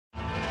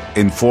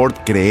En Ford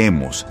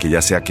creemos que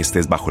ya sea que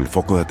estés bajo el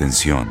foco de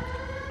atención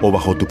o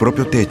bajo tu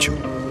propio techo,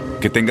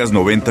 que tengas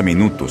 90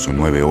 minutos o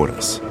 9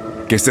 horas,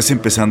 que estés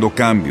empezando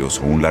cambios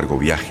o un largo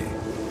viaje,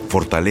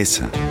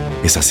 fortaleza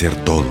es hacer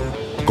todo,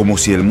 como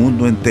si el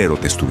mundo entero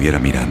te estuviera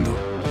mirando.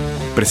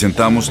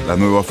 Presentamos la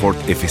nueva Ford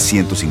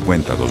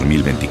F-150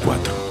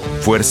 2024.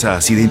 Fuerza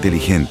así de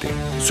inteligente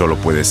solo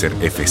puede ser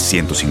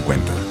F-150.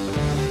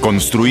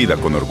 Construida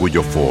con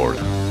orgullo Ford.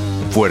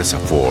 Fuerza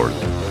Ford.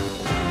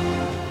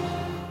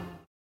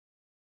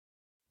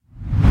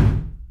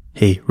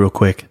 Hey, real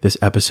quick, this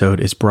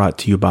episode is brought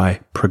to you by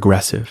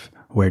Progressive,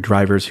 where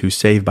drivers who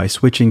save by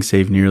switching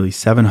save nearly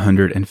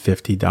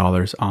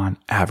 $750 on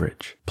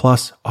average.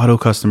 Plus, auto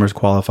customers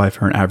qualify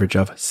for an average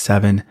of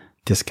 7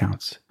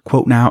 discounts.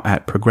 Quote now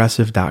at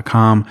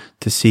progressive.com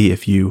to see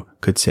if you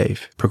could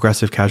save.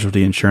 Progressive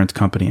Casualty Insurance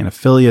Company and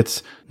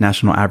Affiliates.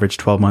 National average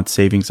 12-month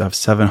savings of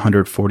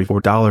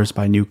 $744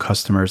 by new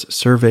customers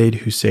surveyed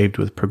who saved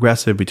with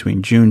Progressive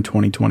between June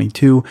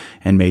 2022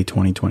 and May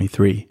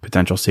 2023.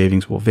 Potential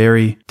savings will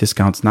vary.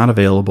 Discounts not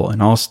available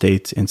in all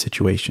states and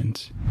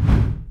situations.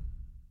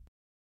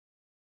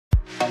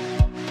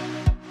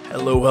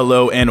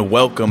 Hello, and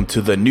welcome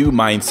to the New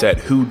Mindset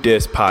Who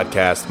Dis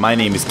podcast. My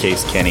name is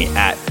Case Kenny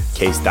at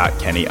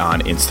case.kenny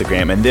on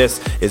Instagram, and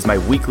this is my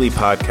weekly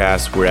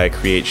podcast where I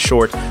create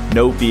short,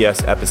 no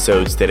BS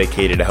episodes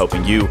dedicated to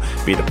helping you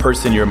be the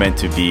person you're meant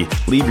to be,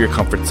 leave your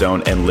comfort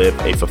zone, and live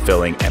a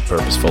fulfilling and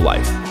purposeful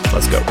life.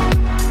 Let's go.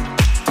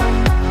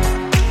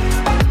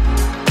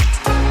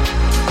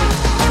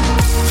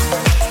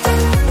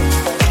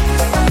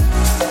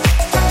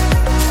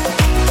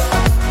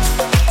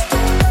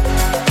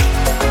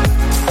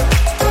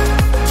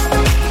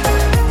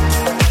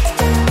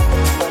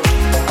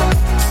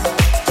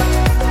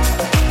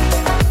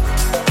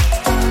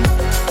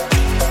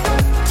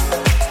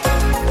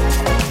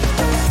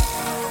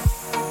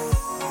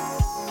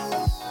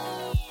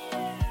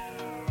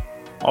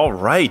 All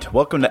right,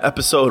 welcome to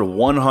episode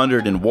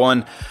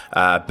 101.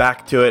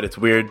 Back to it. It's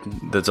weird.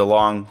 There's a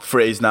long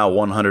phrase now,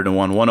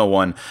 101,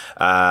 101.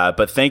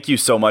 But thank you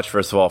so much,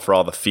 first of all, for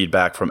all the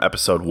feedback from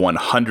episode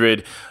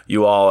 100.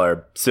 You all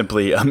are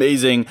simply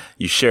amazing.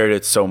 You shared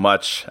it so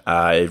much.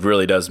 It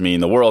really does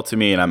mean the world to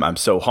me, and I'm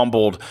so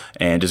humbled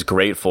and just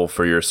grateful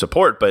for your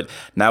support. But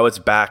now it's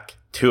back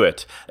to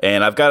it.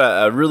 And I've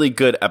got a really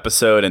good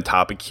episode and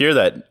topic here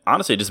that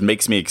honestly just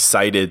makes me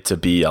excited to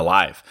be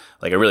alive.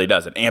 Like, it really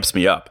does. It amps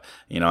me up.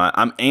 You know,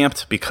 I'm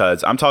amped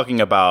because I'm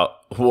talking about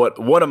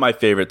one of my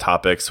favorite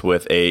topics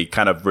with a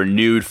kind of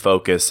renewed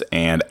focus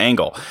and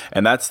angle.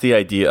 And that's the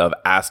idea of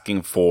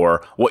asking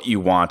for what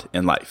you want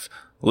in life.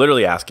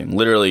 Literally asking,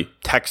 literally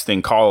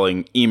texting,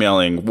 calling,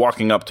 emailing,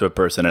 walking up to a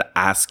person and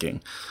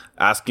asking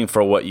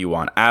for what you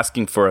want,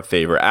 asking for a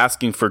favor,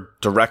 asking for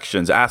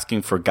directions,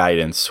 asking for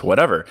guidance,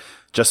 whatever,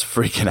 just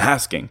freaking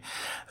asking.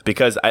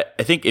 Because I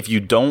think if you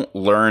don't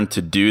learn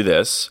to do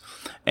this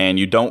and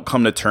you don't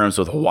come to terms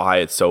with why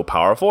it's so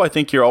powerful, I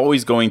think you're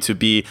always going to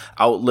be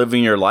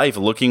outliving your life,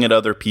 looking at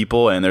other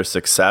people and their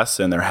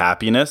success and their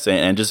happiness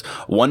and just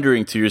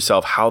wondering to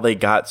yourself how they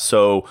got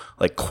so,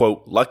 like,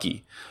 quote,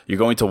 lucky. You're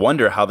going to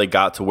wonder how they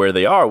got to where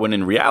they are, when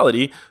in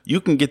reality,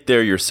 you can get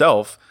there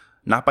yourself,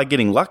 not by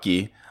getting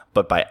lucky,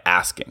 but by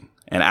asking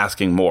and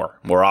asking more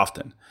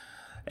often.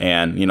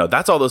 And, you know,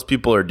 that's all those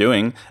people are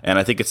doing. And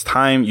I think it's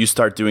time you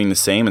start doing the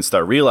same and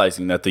start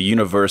realizing that the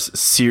universe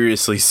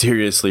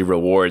seriously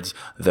rewards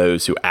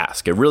those who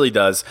ask. It really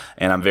does.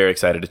 And I'm very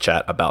excited to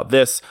chat about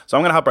this. So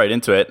I'm going to hop right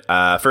into it.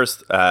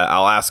 First,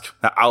 I'll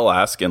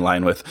ask in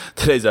line with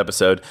today's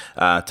episode,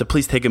 to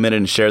please take a minute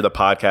and share the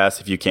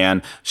podcast if you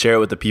can. Share it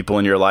with the people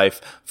in your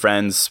life,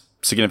 friends,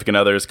 significant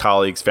others,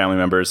 colleagues, family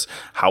members,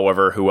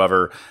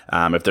 whoever.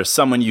 If there's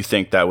someone you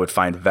think that would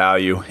find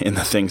value in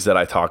the things that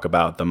I talk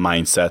about, the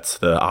mindsets,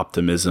 the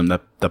optimism,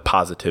 the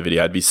positivity,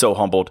 I'd be so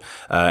humbled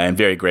and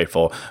very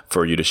grateful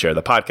for you to share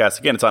the podcast.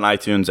 Again, it's on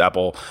iTunes,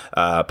 Apple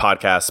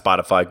Podcasts,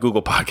 Spotify,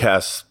 Google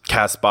Podcasts,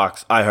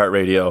 CastBox,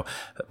 iHeartRadio,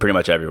 pretty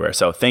much everywhere.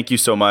 So thank you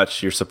so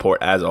much. Your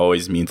support, as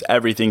always, means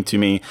everything to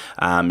me.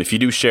 If you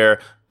do share,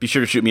 be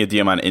sure to shoot me a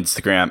DM on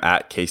Instagram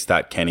at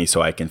case.kenny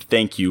so I can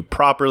thank you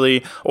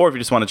properly. Or if you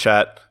just want to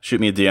chat, shoot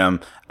me a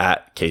DM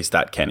at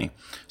case.kenny.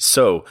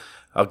 So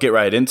I'll get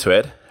right into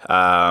it.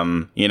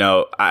 You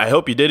know, I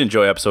hope you did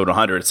enjoy episode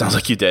 100. It sounds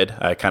like you did.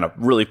 I kind of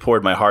really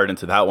poured my heart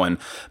into that one.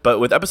 But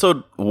with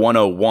episode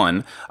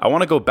 101, I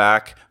want to go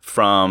back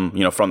from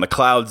the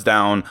clouds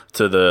down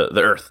to the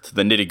earth, to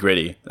the nitty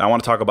gritty. I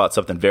want to talk about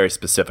something very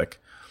specific.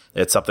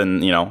 It's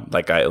something,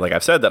 like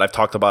I've said, that I've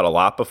talked about a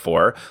lot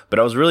before, but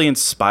I was really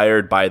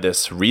inspired by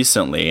this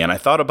recently, and I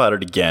thought about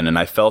it again, and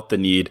I felt the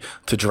need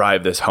to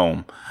drive this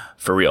home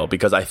for real,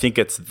 because I think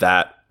it's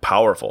that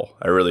powerful.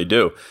 I really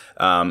do.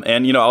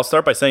 And I'll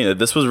start by saying that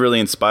this was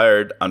really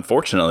inspired,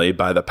 unfortunately,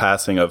 by the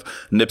passing of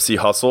Nipsey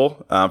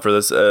Hussle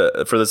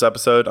for this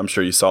episode. I'm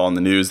sure you saw in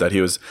the news that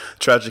he was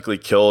tragically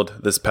killed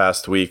this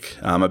past week.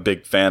 I'm a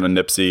big fan of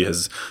Nipsey,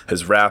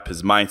 his rap,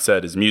 his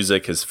mindset, his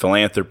music, his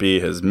philanthropy,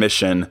 his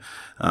mission.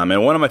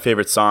 And one of my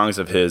favorite songs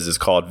of his is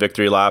called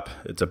Victory Lap.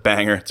 It's a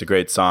banger. It's a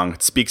great song.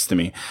 It speaks to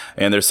me.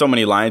 And there's so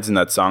many lines in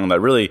that song that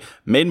really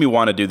made me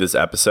want to do this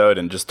episode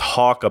and just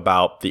talk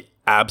about the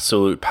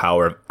absolute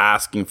power of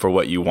asking for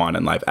what you want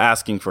in life,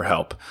 asking for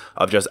help,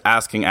 of just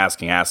asking.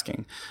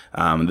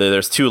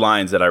 There's two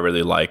lines that I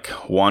really like.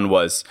 One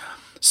was,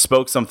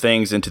 spoke some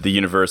things into the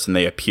universe and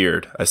they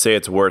appeared. I say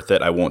it's worth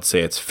it. I won't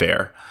say it's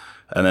fair.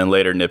 And then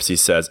later Nipsey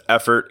says,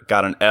 effort,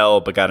 got an L,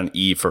 but got an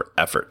E for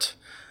effort.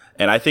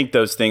 And I think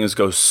those things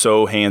go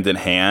so hand in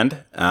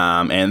hand.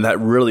 And that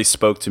really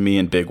spoke to me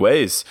in big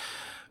ways.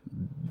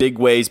 Big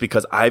ways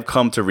because I've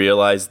come to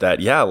realize that,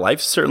 yeah,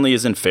 life certainly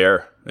isn't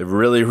fair. It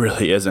really,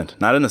 really isn't.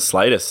 Not in the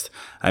slightest.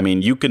 I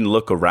mean, you can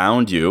look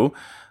around you,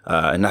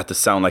 and not to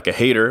sound like a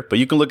hater, but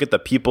you can look at the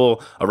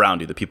people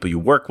around you, the people you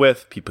work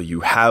with, people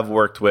you have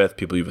worked with,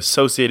 people you've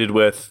associated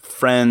with,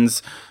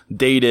 friends,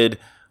 dated,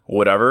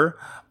 whatever.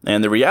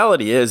 And the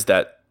reality is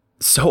that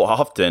so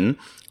often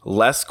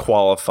less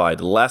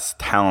qualified, less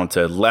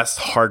talented, less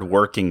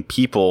hardworking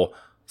people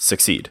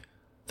succeed.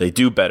 They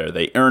do better.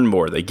 They earn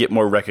more. They get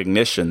more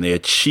recognition. They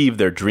achieve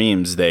their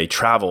dreams. They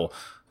travel.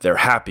 They're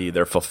happy.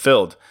 They're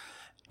fulfilled.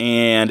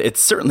 And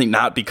it's certainly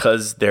not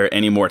because they're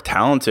any more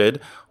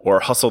talented or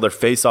hustle their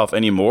face off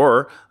any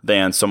more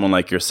than someone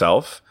like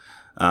yourself.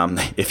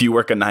 If you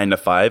work a 9 to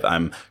 5,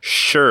 I'm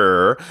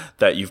sure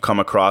that you've come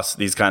across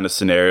these kind of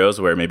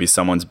scenarios where maybe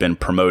someone's been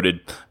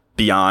promoted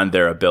beyond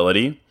their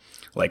ability,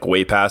 like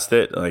way past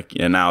it. Like,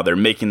 you know, now they're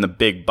making the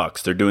big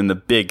bucks. They're doing the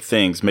big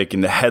things,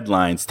 making the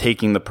headlines,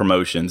 taking the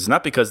promotions,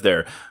 not because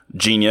they're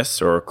genius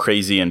or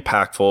crazy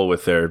impactful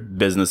with their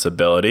business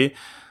ability.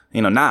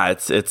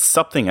 It's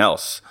something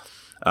else.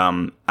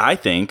 I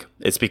think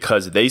it's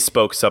because they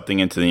spoke something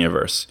into the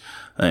universe,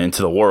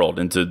 into the world,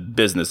 into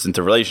business,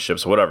 into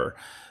relationships, whatever.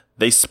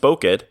 They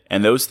spoke it,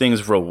 and those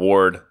things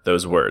reward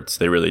those words.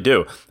 They really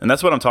do. And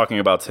that's what I'm talking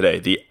about today.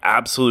 The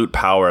absolute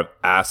power of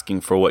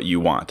asking for what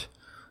you want.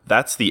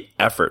 That's the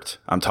effort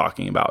I'm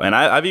talking about. And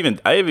I have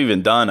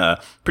even done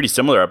a pretty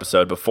similar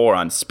episode before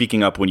on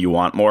speaking up when you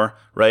want more,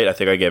 right? I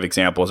think I gave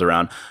examples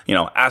around,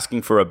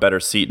 asking for a better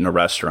seat in a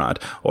restaurant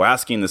or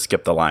asking to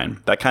skip the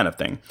line, that kind of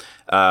thing.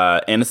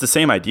 And it's the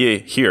same idea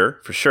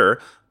here for sure,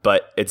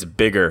 but it's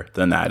bigger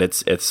than that.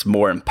 It's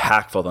more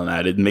impactful than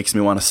that. It makes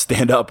me want to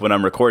stand up when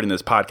I'm recording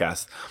this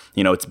podcast.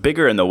 It's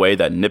bigger in the way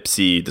that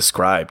Nipsey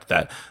described,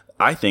 that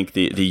I think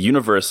the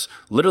universe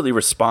literally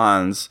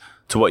responds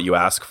to what you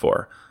ask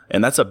for.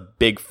 And that's a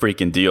big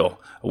freaking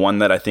deal, one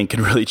that I think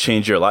can really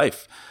change your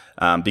life.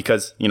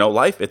 Because,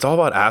 life, it's all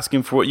about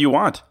asking for what you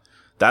want.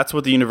 That's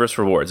what the universe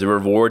rewards. It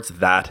rewards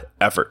that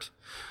effort.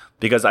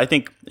 Because I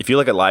think if you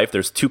look at life,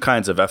 there's two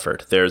kinds of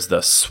effort. There's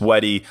the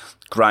sweaty,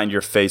 grind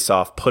your face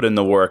off, put in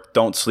the work,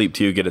 don't sleep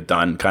till you get it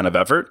done kind of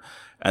effort.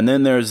 And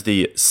then there's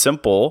the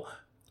simple,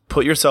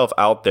 put yourself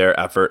out there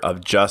effort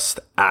of just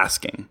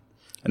asking.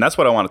 And that's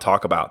what I want to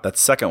talk about. That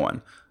second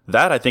one.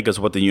 That, I think, is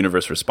what the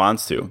universe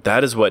responds to.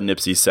 That is what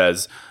Nipsey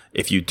says.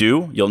 If you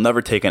do, you'll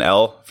never take an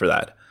L for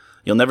that.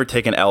 You'll never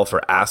take an L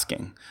for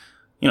asking.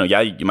 You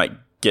might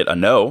get a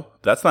no.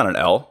 But that's not an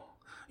L.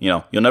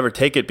 You'll never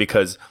take it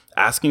because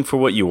asking for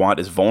what you want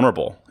is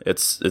vulnerable.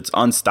 It's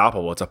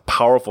unstoppable. It's a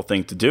powerful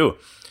thing to do.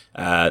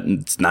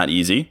 It's not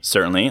easy,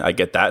 certainly. I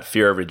get that.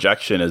 Fear of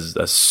rejection is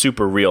a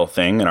super real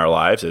thing in our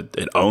lives.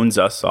 It owns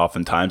us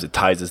oftentimes. It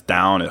ties us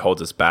down. It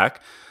holds us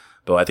back.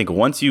 But I think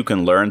once you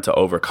can learn to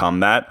overcome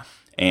that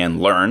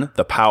and learn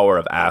the power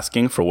of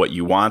asking for what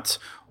you want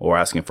or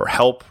asking for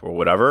help or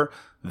whatever,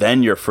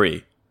 then you're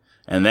free.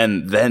 And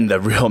then the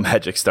real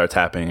magic starts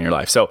happening in your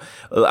life. So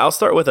I'll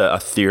start with a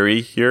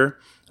theory here.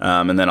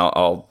 And then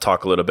I'll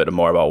talk a little bit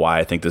more about why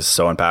I think this is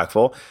so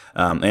impactful.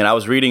 And I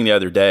was reading the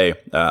other day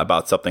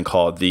about something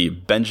called the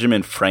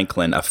Benjamin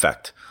Franklin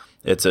effect.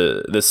 It's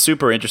this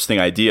super interesting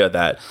idea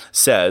that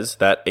says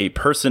that a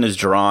person is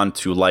drawn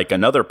to like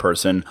another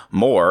person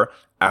more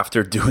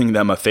after doing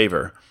them a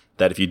favor.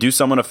 That if you do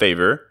someone a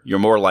favor, you're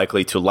more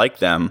likely to like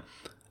them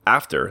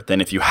after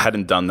than if you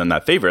hadn't done them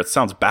that favor. It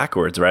sounds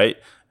backwards, right?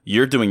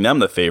 You're doing them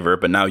the favor,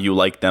 but now you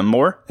like them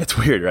more. It's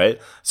weird,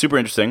 right? Super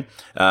interesting.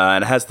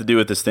 And it has to do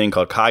with this thing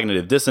called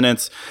cognitive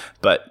dissonance.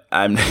 But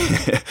I'm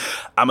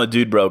a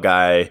dude bro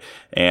guy,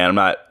 and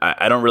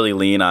I don't really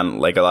lean on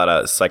like a lot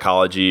of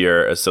psychology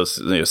or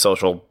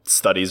social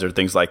studies or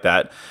things like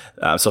that,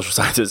 social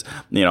sciences.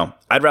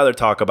 I'd rather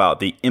talk about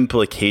the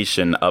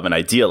implication of an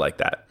idea like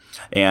that.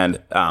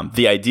 And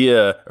the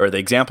idea, or the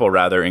example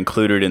rather,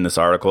 included in this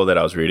article that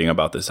I was reading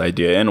about this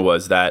idea in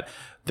was that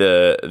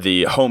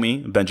the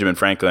homie, Benjamin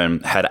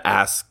Franklin, had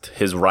asked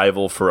his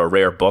rival for a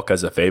rare book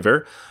as a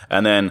favor.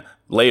 And then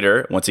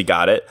later, once he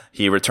got it,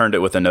 he returned it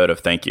with a note of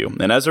thank you.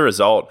 And as a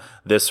result,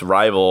 this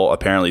rival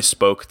apparently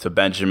spoke to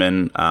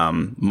Benjamin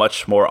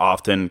much more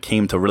often,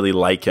 came to really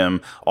like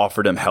him,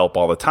 offered him help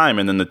all the time.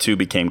 And then the two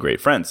became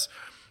great friends.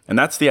 And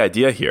that's the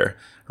idea here,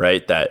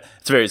 right? That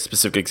it's a very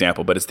specific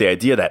example, but it's the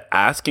idea that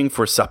asking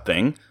for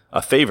something,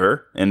 a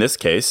favor in this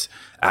case,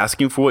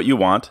 asking for what you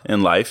want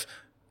in life,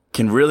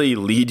 can really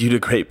lead you to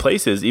great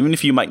places, even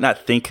if you might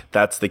not think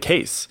that's the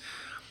case.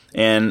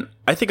 And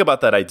I think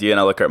about that idea and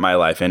I look at my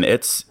life, and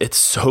it's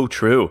so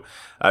true.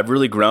 I've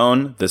really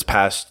grown this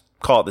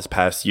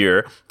past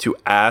year to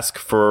ask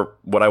for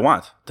what I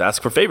want, to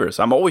ask for favors.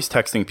 I'm always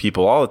texting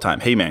people all the time.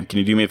 Hey man, can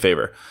you do me a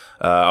favor?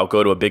 I'll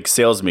go to a big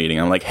sales meeting.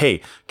 I'm like,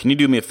 hey, can you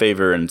do me a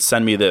favor and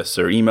send me this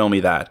or email me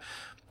that?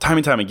 Time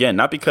and time again,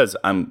 not because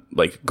I'm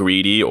like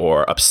greedy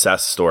or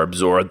obsessed or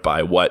absorbed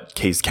by what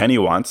Case Kenny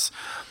wants,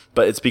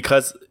 but it's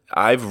because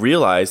I've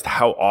realized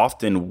how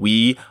often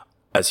we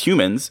as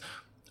humans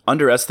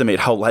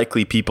underestimate how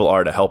likely people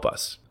are to help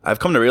us. I've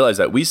come to realize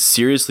that we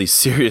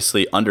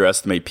seriously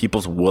underestimate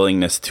people's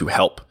willingness to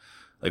help.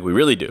 Like we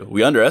really do.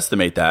 We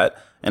underestimate that.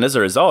 And as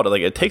a result,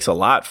 like it takes a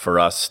lot for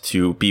us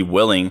to be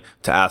willing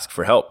to ask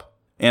for help.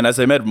 And as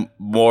I read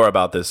more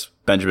about this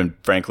Benjamin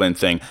Franklin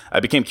thing, I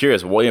became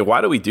curious, well,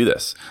 why do we do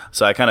this?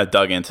 So I kind of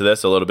dug into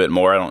this a little bit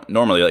more. I don't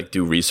normally like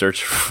do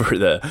research for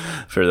the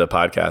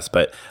podcast,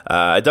 but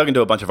I dug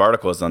into a bunch of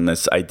articles on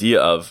this idea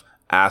of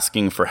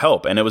asking for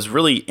help. And it was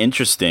really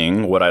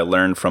interesting what I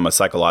learned from a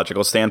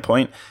psychological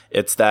standpoint.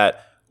 It's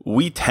that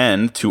we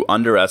tend to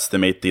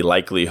underestimate the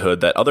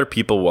likelihood that other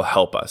people will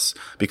help us,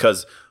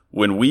 because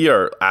when we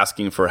are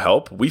asking for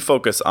help, we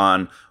focus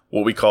on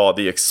what we call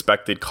the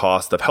expected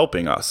cost of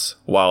helping us,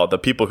 while the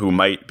people who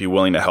might be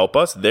willing to help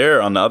us,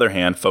 they're on the other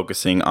hand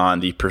focusing on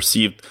the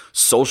perceived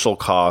social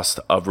cost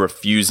of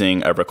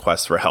refusing a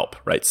request for help,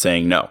 right?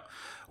 Saying no,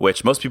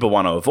 which most people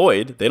want to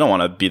avoid. They don't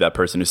want to be that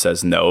person who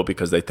says no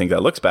because they think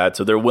that looks bad,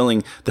 so they're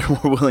more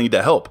willing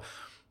to help.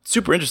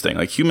 Super interesting.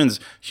 Like humans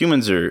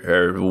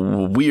are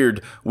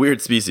weird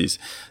species.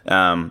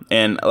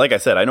 And like I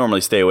said, I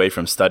normally stay away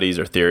from studies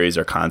or theories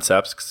or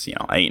concepts because,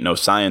 I ain't no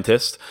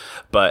scientist,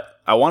 but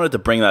I wanted to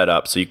bring that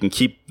up so you can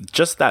keep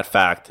just that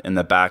fact in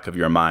the back of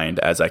your mind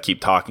as I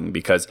keep talking,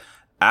 because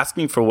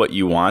asking for what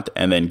you want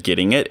and then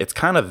getting it, it's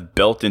kind of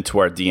built into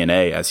our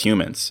DNA as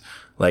humans.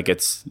 Like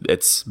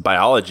it's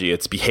biology,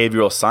 it's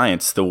behavioral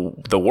science.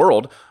 The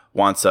world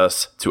wants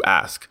us to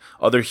ask.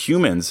 Other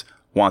humans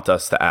want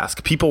us to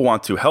ask. People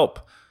want to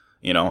help,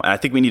 and I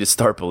think we need to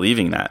start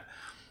believing that.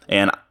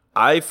 And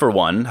I, for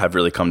one, have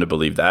really come to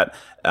believe that.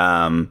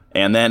 And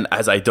then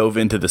as I dove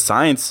into the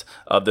science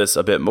of this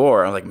a bit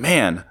more, I'm like,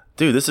 man,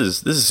 dude, this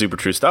is super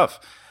true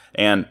stuff.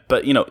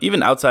 But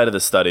even outside of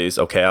the studies,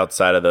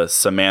 outside of the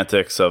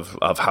semantics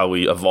of how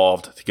we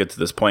evolved to get to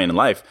this point in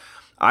life,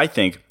 I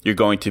think you're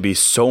going to be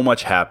so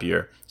much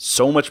happier,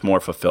 so much more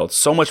fulfilled,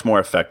 so much more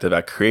effective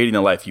at creating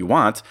the life you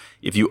want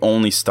if you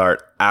only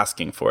start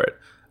asking for it.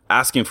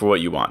 Asking for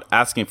what you want,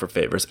 asking for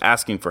favors,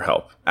 asking for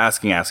help,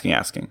 asking.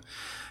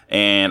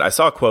 And I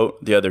saw a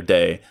quote the other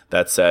day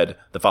that said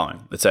the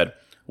following. It said,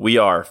 "We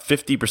are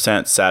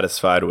 50%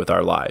 satisfied with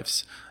our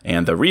lives.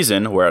 And the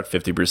reason we're at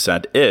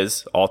 50%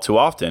 is, all too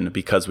often,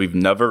 because we've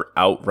never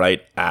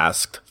outright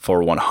asked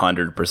for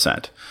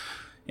 100%.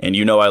 And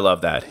I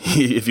love that.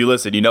 If you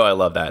listen, I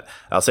love that.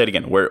 I'll say it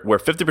again. We're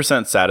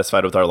 50%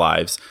 satisfied with our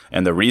lives.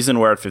 And the reason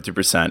we're at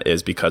 50%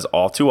 is because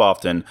all too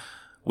often,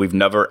 we've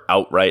never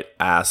outright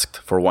asked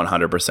for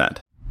 100%.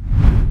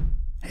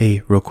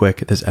 Hey, real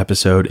quick, this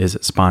episode is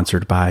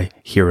sponsored by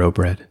Hero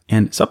Bread.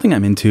 And something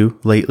I'm into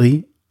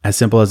lately, as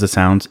simple as it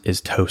sounds,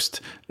 is toast.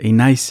 A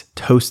nice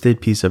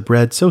toasted piece of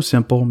bread, so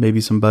simple,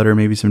 maybe some butter,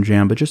 maybe some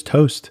jam, but just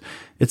toast.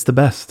 It's the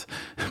best.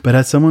 But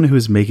as someone who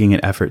is making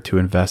an effort to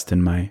invest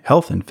in my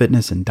health and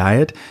fitness and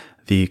diet,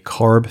 the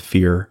carb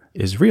fear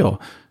is real.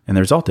 And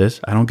the result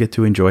is I don't get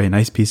to enjoy a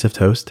nice piece of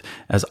toast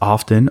as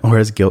often or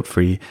as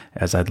guilt-free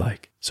as I'd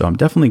like. So I'm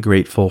definitely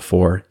grateful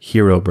for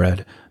Hero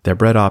Bread. Their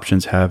bread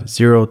options have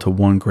 0 to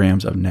 1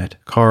 grams of net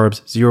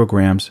carbs, 0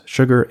 grams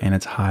sugar, and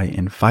it's high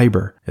in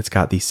fiber. It's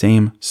got the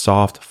same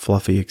soft,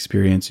 fluffy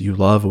experience you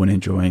love when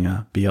enjoying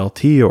a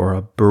BLT or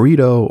a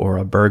burrito or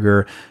a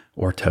burger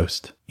or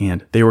toast.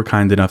 And they were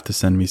kind enough to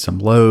send me some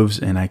loaves,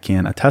 and I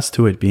can attest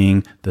to it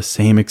being the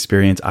same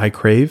experience I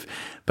crave,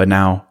 but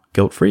now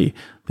guilt-free.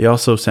 They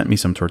also sent me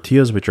some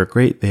tortillas, which are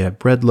great. They have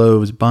bread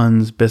loaves,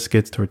 buns,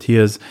 biscuits,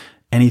 tortillas,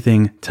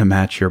 anything to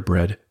match your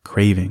bread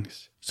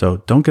cravings. So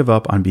don't give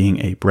up on being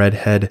a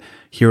breadhead.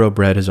 Hero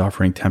Bread is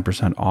offering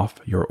 10% off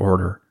your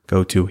order.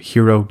 Go to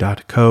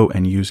hero.co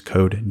and use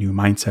code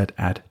NEWMINDSET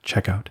at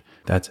checkout.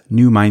 That's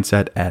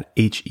NEWMINDSET at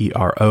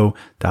hero.co.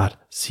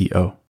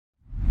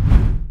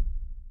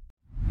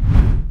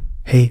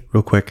 Hey,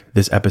 real quick,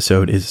 this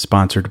episode is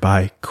sponsored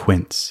by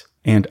Quince.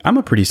 And I'm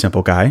a pretty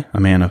simple guy, a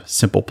man of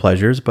simple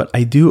pleasures, but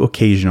I do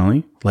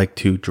occasionally like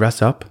to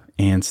dress up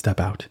and step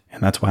out.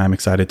 And that's why I'm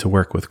excited to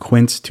work with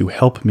Quince to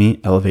help me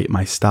elevate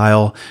my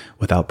style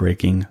without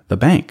breaking the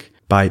bank.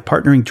 By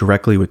partnering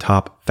directly with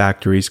top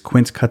factories,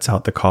 Quince cuts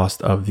out the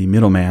cost of the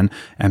middleman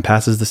and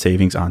passes the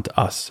savings on to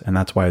us. And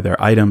that's why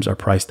their items are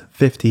priced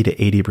 50 to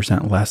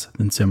 80% less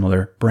than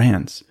similar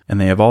brands. And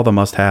they have all the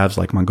must-haves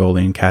like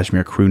Mongolian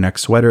cashmere crew neck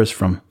sweaters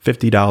from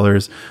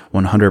 $50,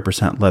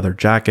 100% leather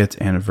jackets,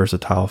 and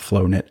versatile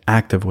flow knit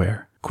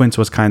activewear. Quince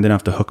was kind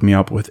enough to hook me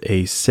up with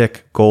a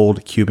sick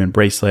gold Cuban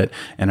bracelet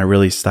and a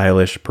really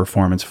stylish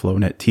performance flow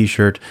knit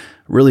t-shirt.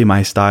 Really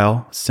my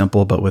style,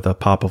 simple but with a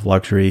pop of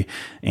luxury,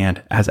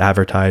 and as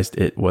advertised,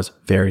 it was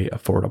very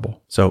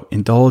affordable. So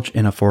indulge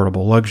in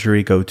affordable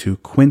luxury. Go to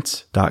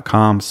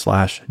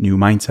quince.com/new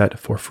mindset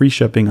for free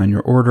shipping on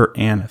your order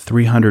and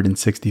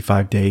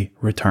 365-day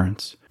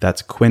returns.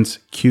 That's Quince,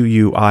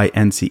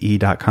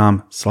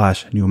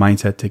 QUINCE.com/new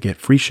mindset to get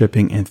free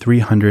shipping and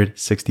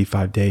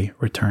 365-day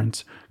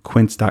returns.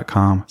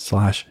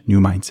 Quince.com/new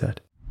mindset.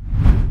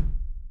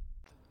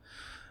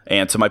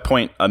 And to my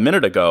point a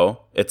minute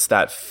ago, it's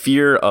that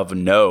fear of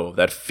no,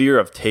 that fear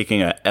of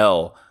taking an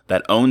L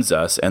that owns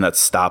us and that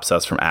stops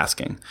us from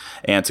asking.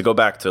 And to go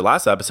back to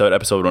last episode,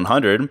 episode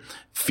 100,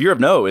 fear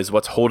of no is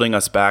what's holding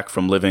us back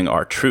from living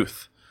our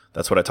truth.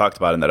 That's what I talked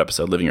about in that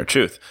episode, living your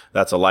truth.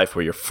 That's a life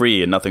where you're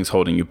free and nothing's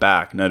holding you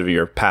back. None of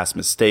your past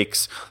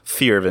mistakes,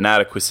 fear of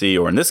inadequacy,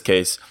 or in this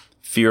case,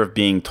 fear of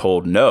being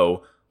told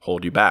no,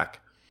 hold you back.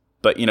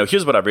 But,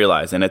 here's what I've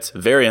realized, and it's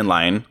very in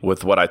line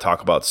with what I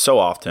talk about so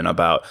often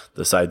about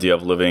this idea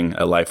of living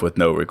a life with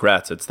no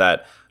regrets. It's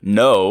that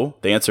no,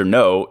 the answer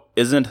no,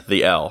 isn't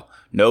the L.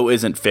 No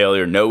isn't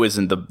failure. No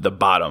isn't the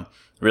bottom.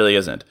 It really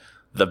isn't.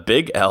 The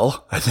big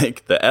L, I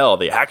think the L,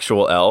 the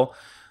actual L,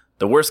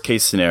 the worst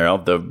case scenario,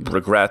 the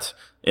regret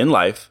in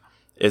life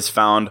is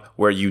found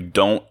where you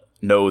don't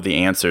know the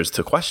answers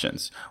to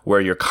questions,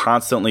 where you're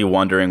constantly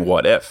wondering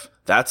what if.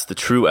 That's the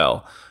true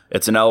L.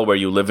 It's an L where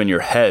you live in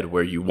your head,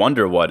 where you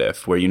wonder what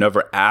if, where you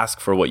never ask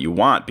for what you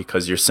want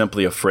because you're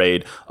simply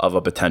afraid of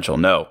a potential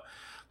no.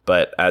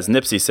 But as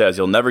Nipsey says,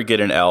 you'll never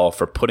get an L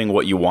for putting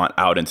what you want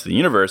out into the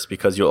universe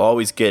because you'll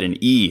always get an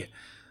E,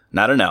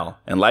 not an L.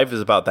 And life is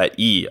about that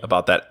E,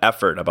 about that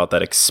effort, about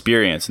that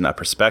experience and that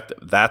perspective.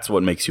 That's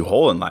what makes you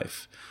whole in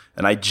life.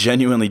 And I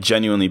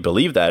genuinely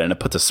believe that. And it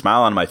puts a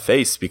smile on my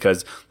face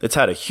because it's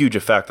had a huge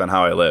effect on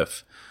how I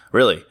live.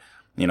 Really.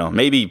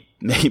 Maybe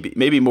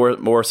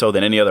more so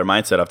than any other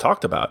mindset I've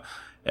talked about.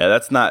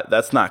 That's not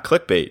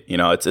clickbait.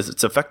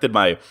 It's affected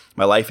my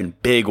life in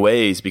big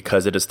ways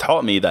because it has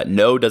taught me that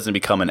no doesn't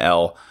become an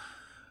L.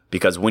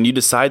 Because when you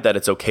decide that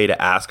it's okay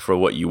to ask for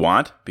what you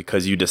want,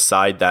 because you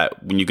decide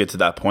that when you get to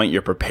that point,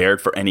 you're prepared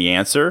for any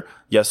answer,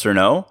 yes or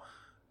no,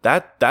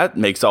 that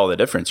makes all the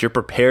difference. You're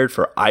prepared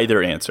for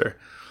either answer.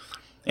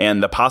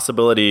 And the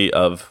possibility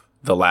of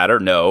the latter,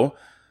 no,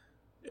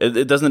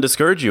 it doesn't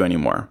discourage you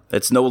anymore.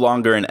 It's no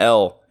longer an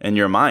L in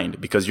your mind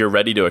because you're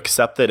ready to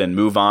accept it and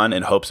move on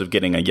in hopes of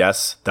getting a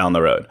yes down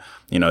the road.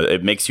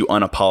 It makes you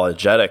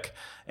unapologetic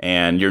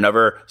and you're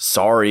never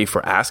sorry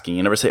for asking.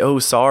 You never say, oh,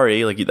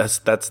 sorry. Like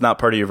that's not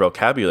part of your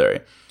vocabulary.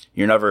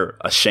 You're never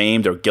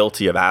ashamed or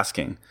guilty of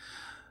asking.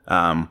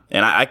 And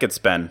I could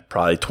spend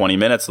probably 20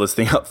 minutes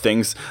listing up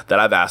things that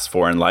I've asked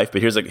for in life,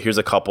 but here's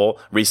a couple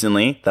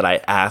recently that I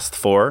asked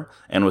for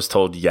and was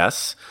told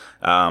yes.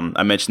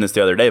 I mentioned this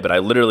the other day, but I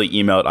literally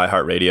emailed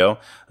iHeartRadio,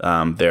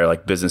 they're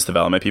like business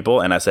development people,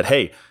 and I said,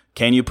 hey,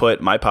 can you put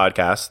my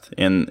podcast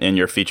in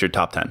your featured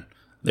top 10?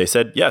 They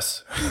said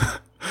yes.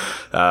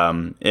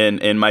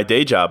 In my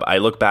day job, I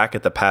look back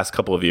at the past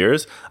couple of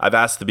years, I've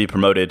asked to be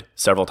promoted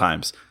several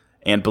times.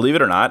 And believe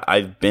it or not,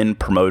 I've been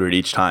promoted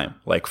each time,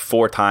 like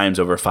 4 times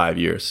over 5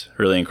 years.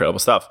 Really incredible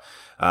stuff.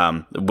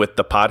 With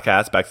the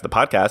podcast, back to the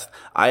podcast,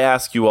 I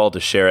ask you all to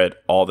share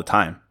it all the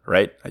time,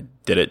 right? I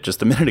did it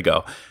just a minute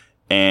ago.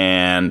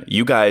 And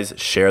you guys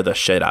share the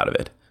shit out of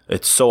it.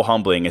 It's so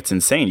humbling. It's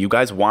insane. You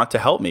guys want to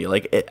help me.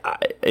 Like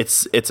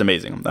it's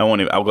amazing.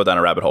 I'll go down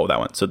a rabbit hole with that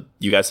one. So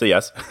you guys say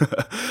yes.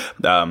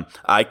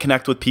 I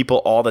connect with people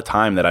all the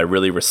time that I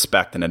really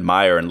respect and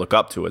admire and look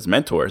up to as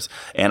mentors.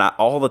 And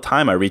all the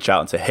time I reach out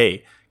and say,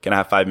 hey, can I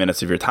have 5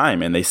 minutes of your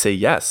time? And they say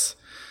yes.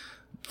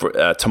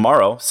 For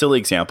tomorrow, silly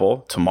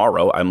example,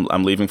 tomorrow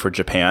I'm leaving for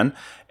Japan.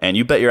 And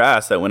you bet your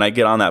ass that when I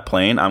get on that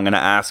plane, I'm going to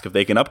ask if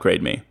they can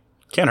upgrade me.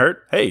 Can't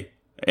hurt. Hey,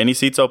 any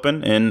seats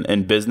open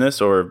in business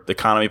or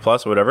economy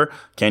plus or whatever,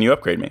 can you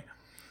upgrade me?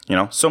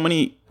 So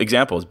many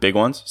examples, big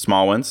ones,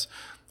 small ones,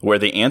 where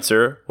the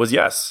answer was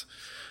yes.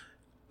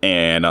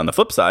 And on the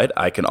flip side,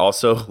 I can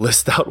also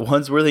list out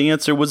ones where the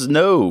answer was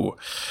no.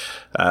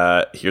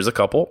 Here's a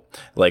couple.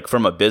 Like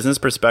from a business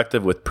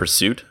perspective with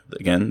Pursuit,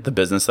 again, the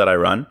business that I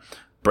run,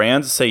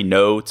 brands say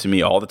no to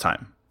me all the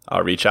time.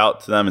 I'll reach out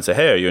to them and say,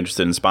 hey, are you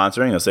interested in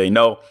sponsoring? They'll say,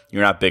 no,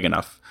 you're not big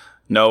enough.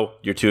 No,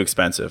 you're too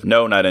expensive.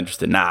 No, not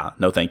interested. Nah,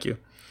 no, thank you.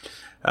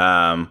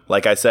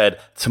 Like I said,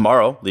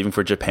 tomorrow, leaving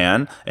for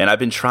Japan, and I've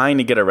been trying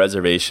to get a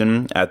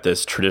reservation at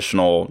this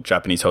traditional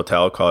Japanese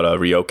hotel called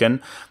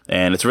Ryokan,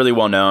 and it's really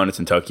well known. It's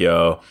in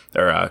Tokyo,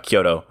 or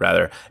Kyoto,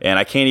 rather, and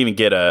I can't even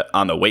get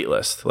on the wait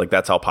list. Like,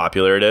 that's how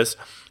popular it is.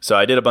 So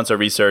I did a bunch of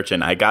research,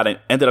 and I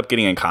ended up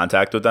getting in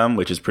contact with them,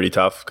 which is pretty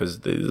tough because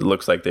it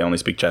looks like they only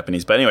speak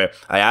Japanese. But anyway,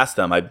 I asked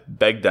them, I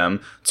begged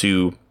them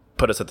to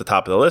put us at the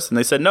top of the list, and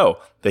they said no.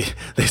 They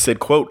said,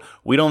 quote,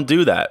 we don't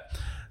do that.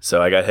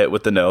 So I got hit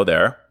with the no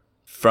there.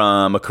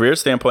 From a career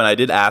standpoint, I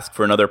did ask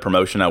for another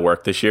promotion at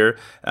work this year.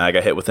 I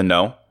got hit with a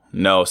no.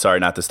 No, sorry,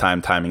 not this time.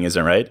 Timing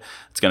isn't right.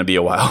 It's going to be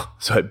a while.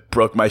 So I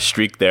broke my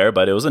streak there,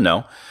 but it was a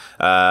no.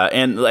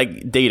 And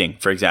like dating,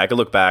 for example, I could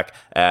look back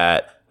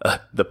at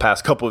the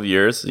past couple of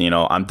years.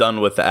 I'm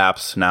done with the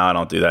apps now. I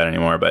don't do that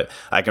anymore, but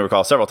I can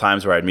recall several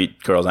times where I'd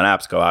meet girls on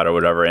apps, go out or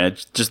whatever, and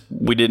it just,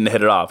 we didn't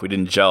hit it off. We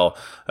didn't gel.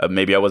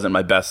 Maybe I wasn't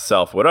my best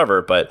self,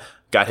 whatever, but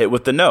got hit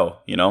with the no,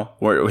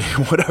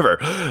 whatever,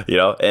 and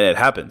it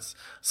happens.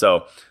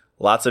 So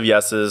lots of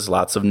yeses,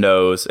 lots of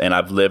nos, and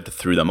I've lived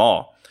through them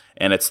all.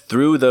 And it's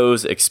through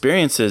those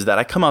experiences that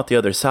I come out the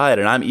other side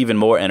and I'm even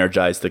more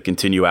energized to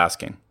continue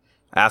asking.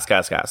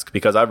 Ask,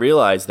 because I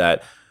realize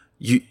that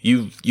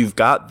you've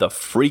got the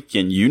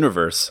freaking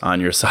universe on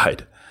your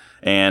side.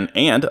 And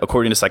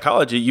according to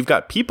psychology, you've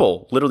got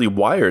people literally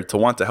wired to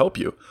want to help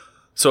you.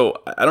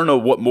 So I don't know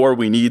what more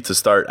we need to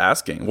start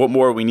asking, what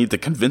more we need to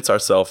convince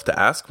ourselves to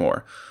ask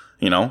more.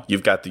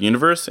 You've got the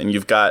universe and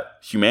you've got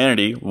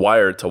humanity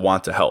wired to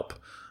want to help.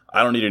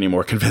 I don't need any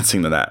more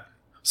convincing than that.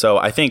 So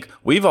I think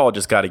we've all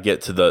just got to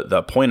get to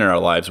the point in our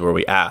lives where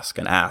we ask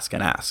and ask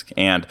and ask.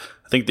 And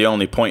I think the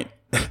only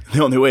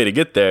way to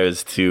get there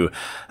is to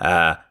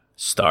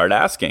start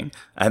asking.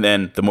 And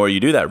then the more you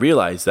do that,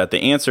 realize that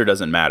the answer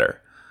doesn't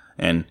matter.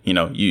 And,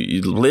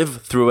 you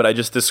live through what I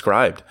just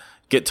described.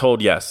 Get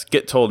told yes,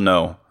 get told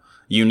no.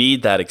 You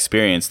need that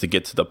experience to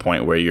get to the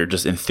point where you're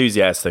just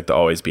enthusiastic to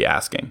always be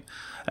asking.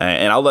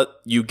 And I'll let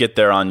you get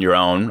there on your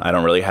own. I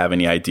don't really have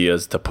any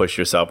ideas to push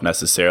yourself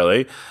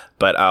necessarily,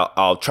 but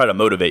I'll try to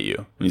motivate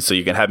you so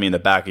you can have me in the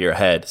back of your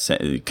head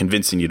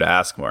convincing you to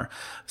ask more.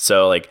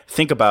 So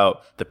think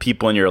about the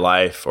people in your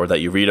life or that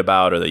you read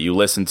about or that you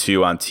listen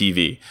to on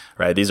TV,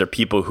 right? These are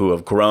people who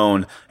have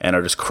grown and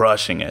are just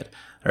crushing it.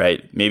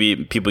 Right? Maybe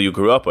people you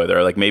grew up with,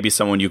 or maybe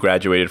someone you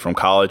graduated from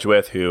college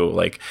with who,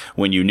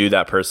 when you knew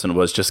that person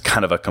was just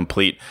kind of a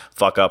complete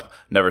fuck up,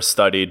 never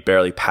studied,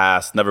 barely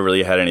passed, never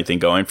really had anything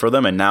going for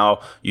them. And now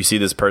you see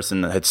this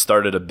person that had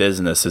started a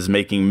business, is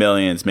making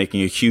millions,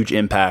 making a huge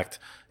impact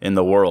in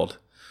the world.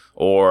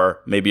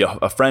 Or maybe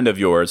a friend of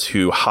yours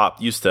who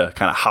used to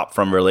kind of hop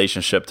from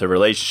relationship to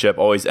relationship,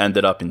 always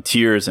ended up in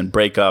tears and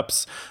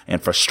breakups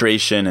and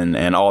frustration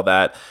and all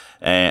that.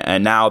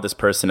 And now this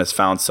person has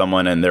found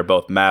someone and they're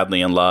both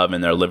madly in love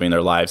and they're living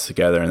their lives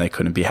together and they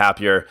couldn't be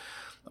happier.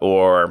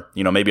 Or,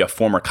 maybe a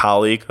former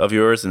colleague of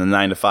yours in the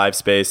 9-to-5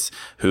 space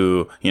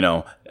who,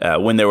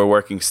 when they were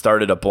working,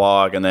 started a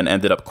blog and then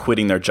ended up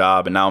quitting their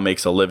job and now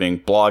makes a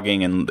living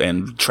blogging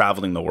and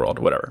traveling the world,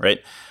 whatever,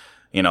 right?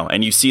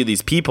 And you see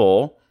these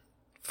people,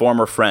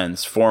 former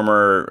friends,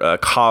 former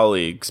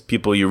colleagues,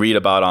 people you read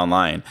about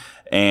online,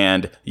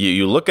 and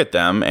you look at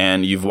them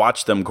and you've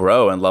watched them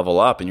grow and level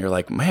up and you're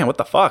like, man, what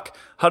the fuck?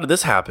 How did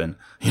this happen?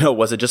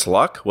 Was it just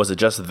luck? Was it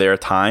just their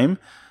time?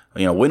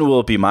 When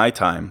will it be my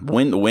time?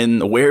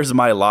 Where's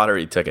my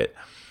lottery ticket?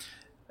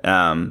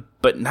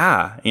 But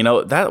nah,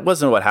 that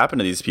wasn't what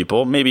happened to these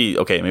people. Maybe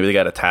they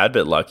got a tad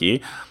bit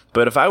lucky.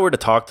 But if I were to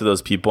talk to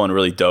those people and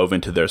really dove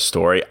into their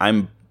story,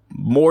 I'm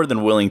more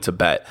than willing to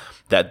bet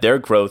that their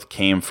growth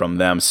came from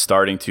them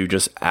starting to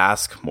just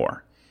ask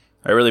more.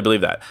 I really believe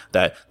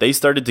that they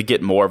started to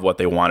get more of what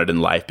they wanted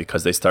in life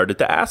because they started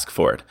to ask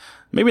for it.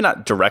 Maybe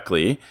not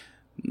directly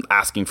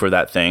asking for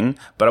that thing,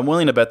 but I'm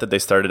willing to bet that they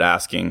started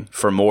asking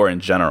for more in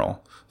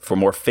general, for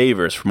more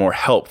favors, for more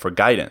help, for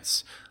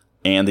guidance.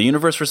 And the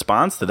universe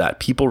responds to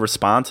that. People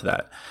respond to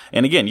that.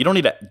 And again, you don't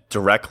need to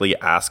directly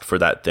ask for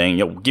that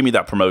thing. Give me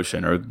that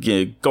promotion, or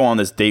go on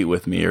this date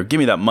with me, or give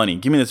me that money,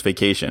 give me this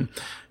vacation.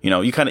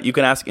 You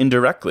can ask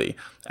indirectly,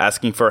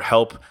 asking for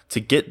help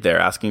to get there,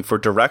 asking for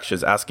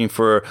directions, asking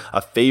for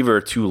a favor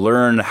to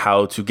learn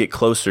how to get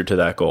closer to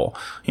that goal.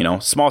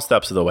 Small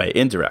steps of the way,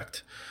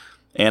 indirect.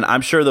 And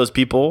I'm sure those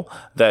people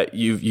that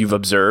you've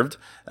observed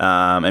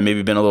and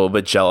maybe been a little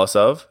bit jealous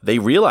of, they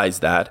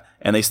realized that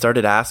and they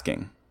started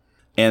asking.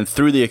 And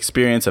through the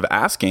experience of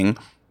asking,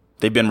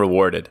 they've been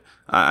rewarded.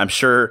 I'm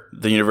sure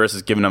the universe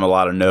has given them a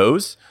lot of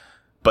no's,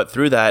 but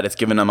through that, it's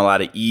given them a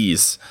lot of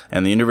ease.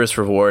 And the universe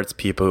rewards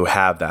people who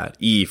have that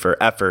E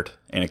for effort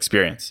and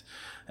experience.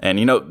 And,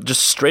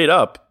 just straight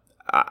up,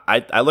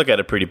 I look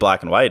at it pretty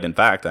black and white. In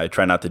fact, I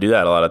try not to do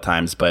that a lot of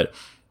times, but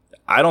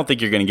I don't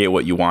think you're going to get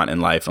what you want in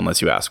life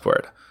unless you ask for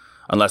it.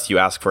 Unless you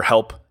ask for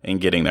help in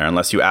getting there,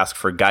 unless you ask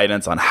for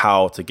guidance on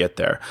how to get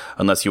there,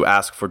 unless you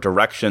ask for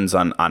directions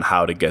on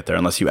how to get there,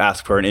 unless you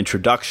ask for an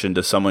introduction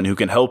to someone who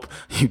can help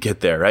you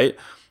get there, right?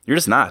 You're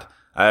just not.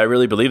 I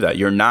really believe that.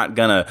 You're not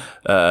going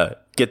to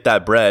get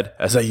that bread,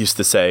 as I used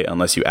to say,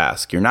 unless you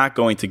ask. You're not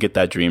going to get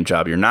that dream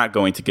job. You're not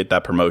going to get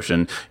that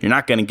promotion. You're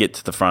not going to get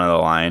to the front of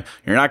the line.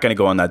 You're not going to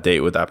go on that date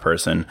with that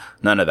person.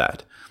 None of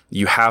that.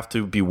 You have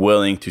to be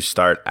willing to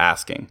start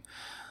asking.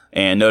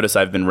 And notice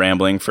I've been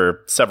rambling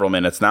for several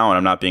minutes now, and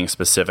I'm not being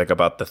specific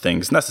about the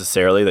things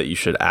necessarily that you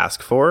should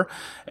ask for.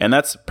 And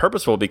that's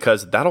purposeful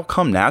because that'll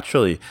come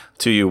naturally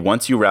to you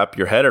once you wrap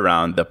your head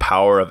around the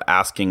power of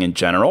asking in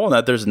general, and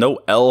that there's no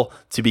L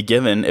to be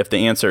given if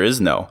the answer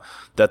is no.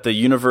 That the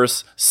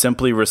universe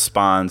simply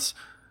responds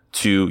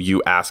to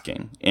you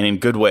asking, and in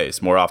good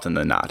ways more often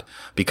than not.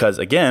 Because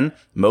again,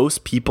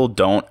 most people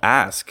don't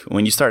ask.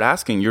 When you start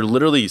asking, you're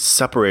literally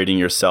separating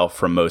yourself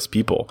from most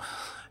people.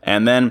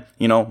 And then,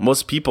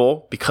 most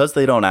people, because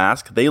they don't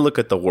ask, they look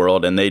at the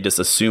world and they just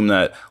assume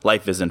that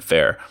life isn't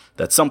fair,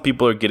 that some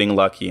people are getting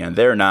lucky and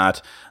they're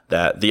not,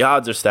 that the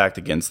odds are stacked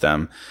against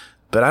them.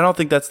 But I don't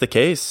think that's the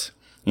case.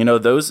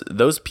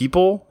 Those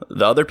people,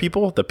 the other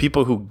people, the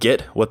people who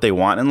get what they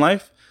want in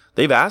life,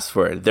 they've asked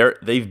for it.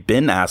 They've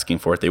been asking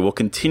for it. They will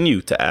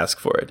continue to ask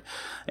for it.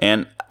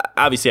 And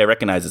obviously, I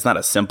recognize it's not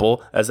as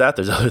simple as that.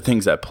 There's other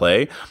things at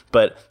play.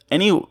 But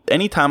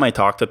anytime I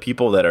talk to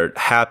people that are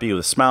happy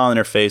with a smile on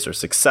their face or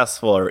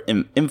successful or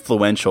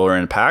influential or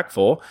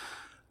impactful,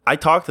 I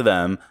talk to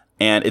them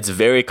and it's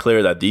very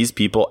clear that these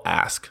people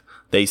ask.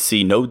 They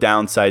see no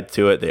downside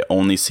to it. They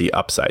only see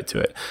upside to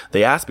it.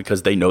 They ask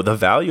because they know the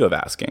value of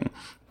asking.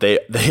 They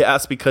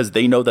ask because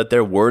they know that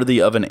they're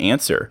worthy of an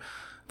answer.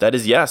 That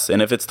is yes.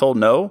 And if it's told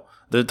no,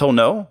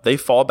 they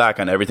fall back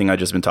on everything I've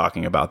just been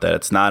talking about, that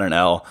it's not an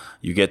L.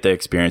 You get the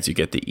experience, you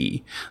get the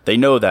E. They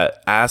know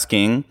that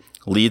asking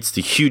leads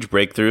to huge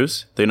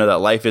breakthroughs. They know that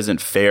life isn't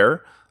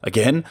fair,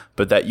 again,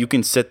 but that you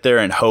can sit there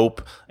and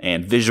hope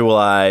and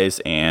visualize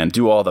and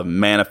do all the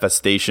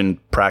manifestation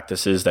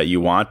practices that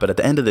you want. But at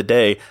the end of the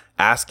day,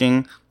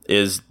 asking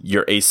is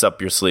your ace up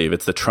your sleeve.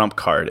 It's the trump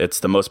card. It's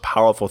the most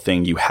powerful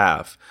thing you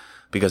have,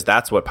 because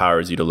that's what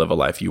powers you to live a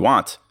life you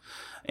want.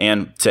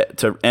 And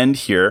to end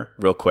here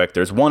real quick,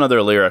 there's one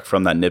other lyric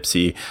from that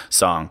Nipsey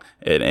song.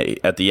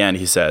 At the end,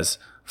 he says,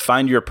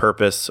 "Find your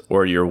purpose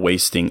or you're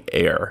wasting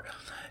air."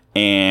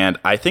 And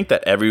I think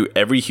that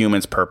every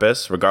human's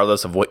purpose,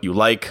 regardless of what you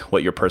like,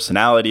 what your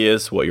personality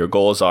is, what your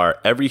goals are,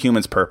 every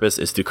human's purpose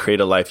is to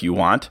create a life you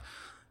want.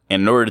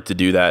 And in order to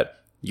do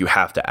that, you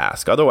have to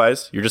ask.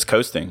 Otherwise, you're just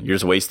coasting. You're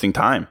just wasting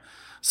time.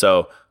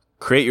 So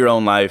create your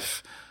own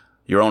life,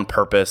 your own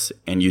purpose,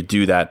 and you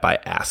do that by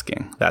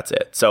asking. That's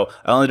it. So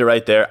I only did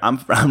right there.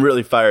 I'm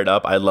really fired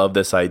up. I love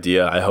this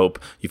idea. I hope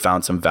you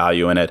found some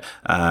value in it.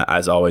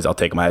 As always, I'll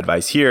take my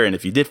advice here. And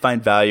if you did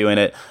find value in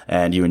it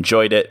and you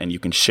enjoyed it and you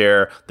can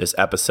share this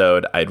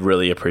episode, I'd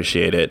really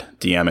appreciate it.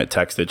 DM it,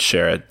 text it,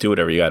 share it, do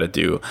whatever you got to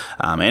do.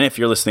 And if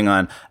you're listening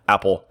on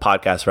Apple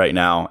Podcasts right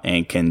now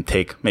and can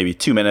take maybe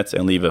 2 minutes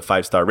and leave a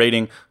 5-star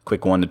rating,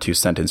 quick 1 to 2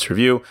 sentence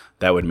review,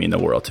 that would mean the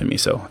world to me.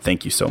 So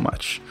thank you so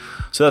much.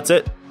 So that's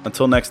it.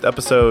 Until next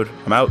episode,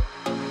 I'm out.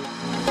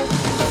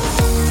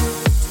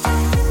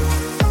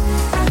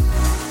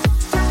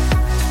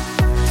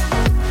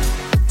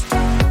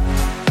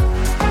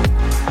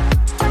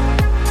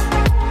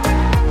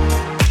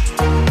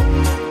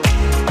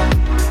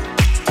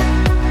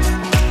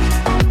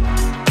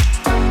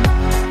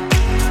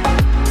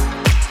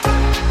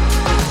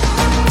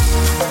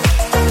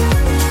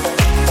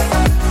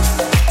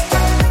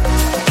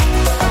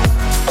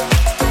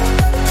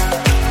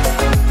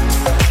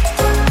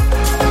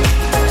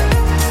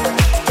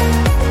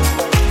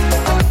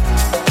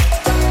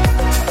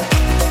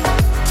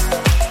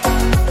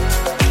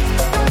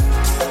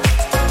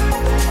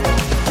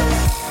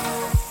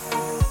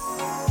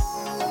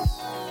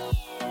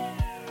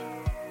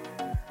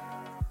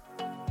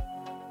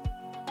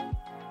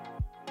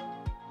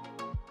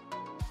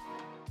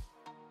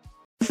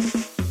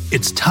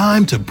 It's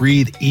time to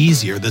breathe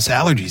easier this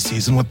allergy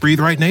season with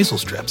Breathe Right nasal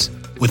strips.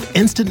 With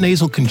instant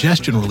nasal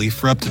congestion relief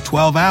for up to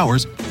 12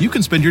 hours, you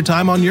can spend your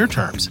time on your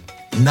terms,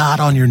 not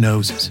on your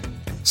noses.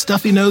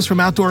 Stuffy nose from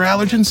outdoor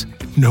allergens?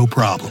 No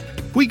problem.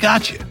 We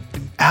got you.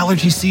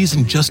 Allergy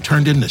season just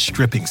turned into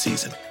stripping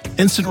season.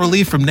 Instant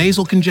relief from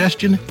nasal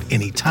congestion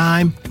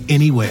anytime,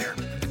 anywhere.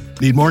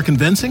 Need more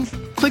convincing?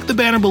 Click the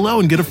banner below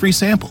and get a free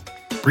sample.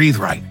 Breathe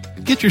Right.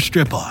 Get your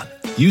strip on.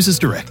 Use as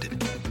directed.